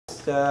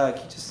can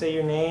you just say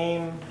your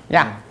name?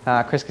 Yeah,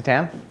 Chris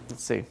Kattan.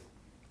 Let's see.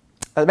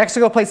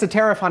 Mexico placed a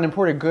tariff on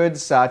imported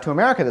goods to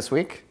America this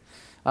week.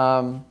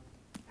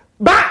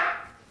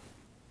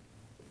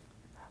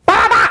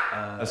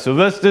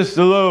 Sylvester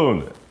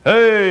Stallone.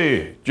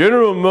 Hey,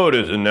 General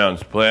Motors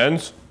announced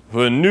plans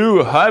for a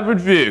new hybrid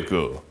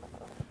vehicle.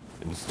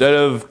 Instead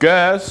of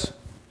gas,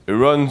 it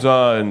runs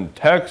on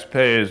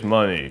taxpayers'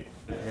 money.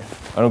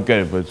 I don't get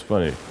it, but it's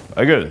funny.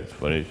 I get it, it's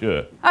funny,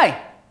 sure.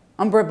 Hi,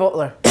 I'm Britt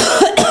Butler.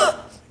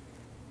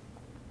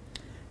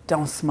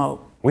 Don't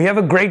smoke. We have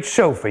a great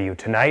show for you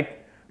tonight.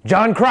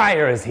 John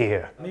Cryer is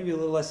here. Maybe a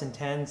little less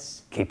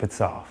intense. Keep it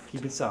soft.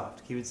 Keep it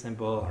soft. Keep it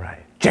simple. All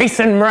right.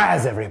 Jason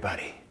Mraz,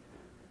 everybody.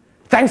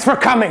 Thanks for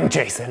coming,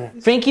 Jason.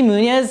 Frankie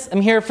Muniz,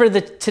 I'm here for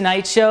the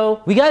Tonight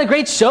Show. We got a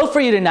great show for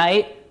you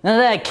tonight. Not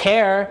that I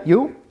care.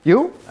 You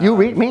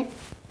read me.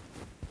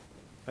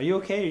 Are you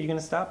okay? Are you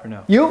gonna stop or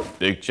no? You.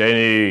 Dick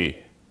Cheney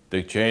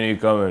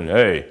coming.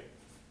 Hey,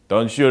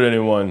 don't shoot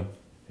anyone,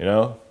 you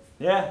know?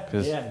 Yeah,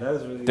 that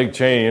was really Dick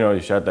Cheney, you know, he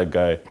shot that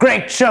guy.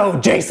 Great show,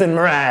 Jason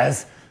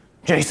Mraz.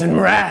 Jason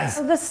Mraz.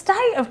 The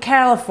state of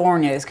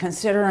California is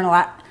considering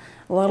a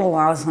little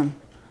awesome.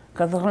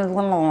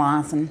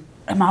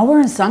 Am I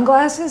wearing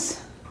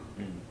sunglasses?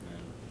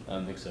 I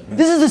don't think so.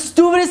 This is the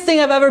stupidest thing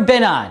I've ever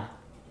been on.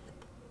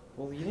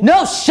 Well, you didn't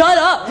No, shut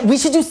up. We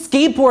should do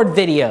skateboard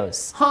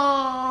videos.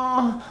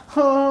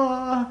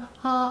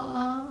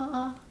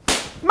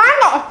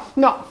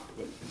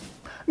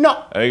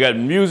 No. I got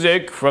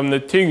music from the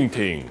Ting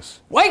Tings.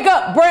 Wake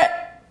up,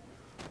 Brett!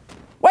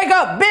 Wake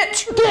up,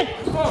 bitch!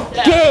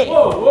 Get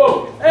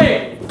Whoa,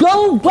 hey!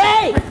 Go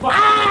away!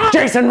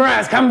 Jason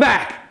Mraz, come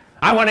back.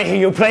 I want to hear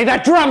you play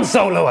that drum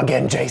solo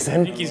again,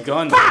 Jason. I think he's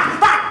gone.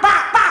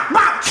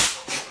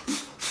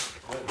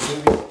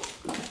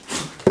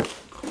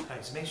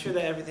 Just make sure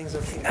that everything's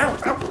okay.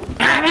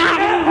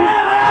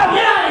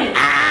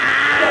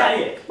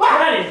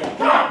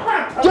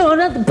 Don't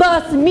have to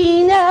bust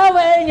me now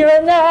when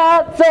you're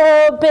not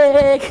so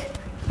big.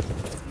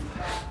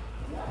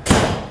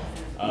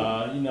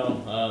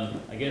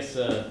 I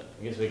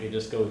guess we could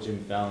just go with Jimmy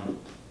Fallon.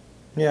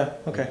 Yeah,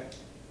 okay.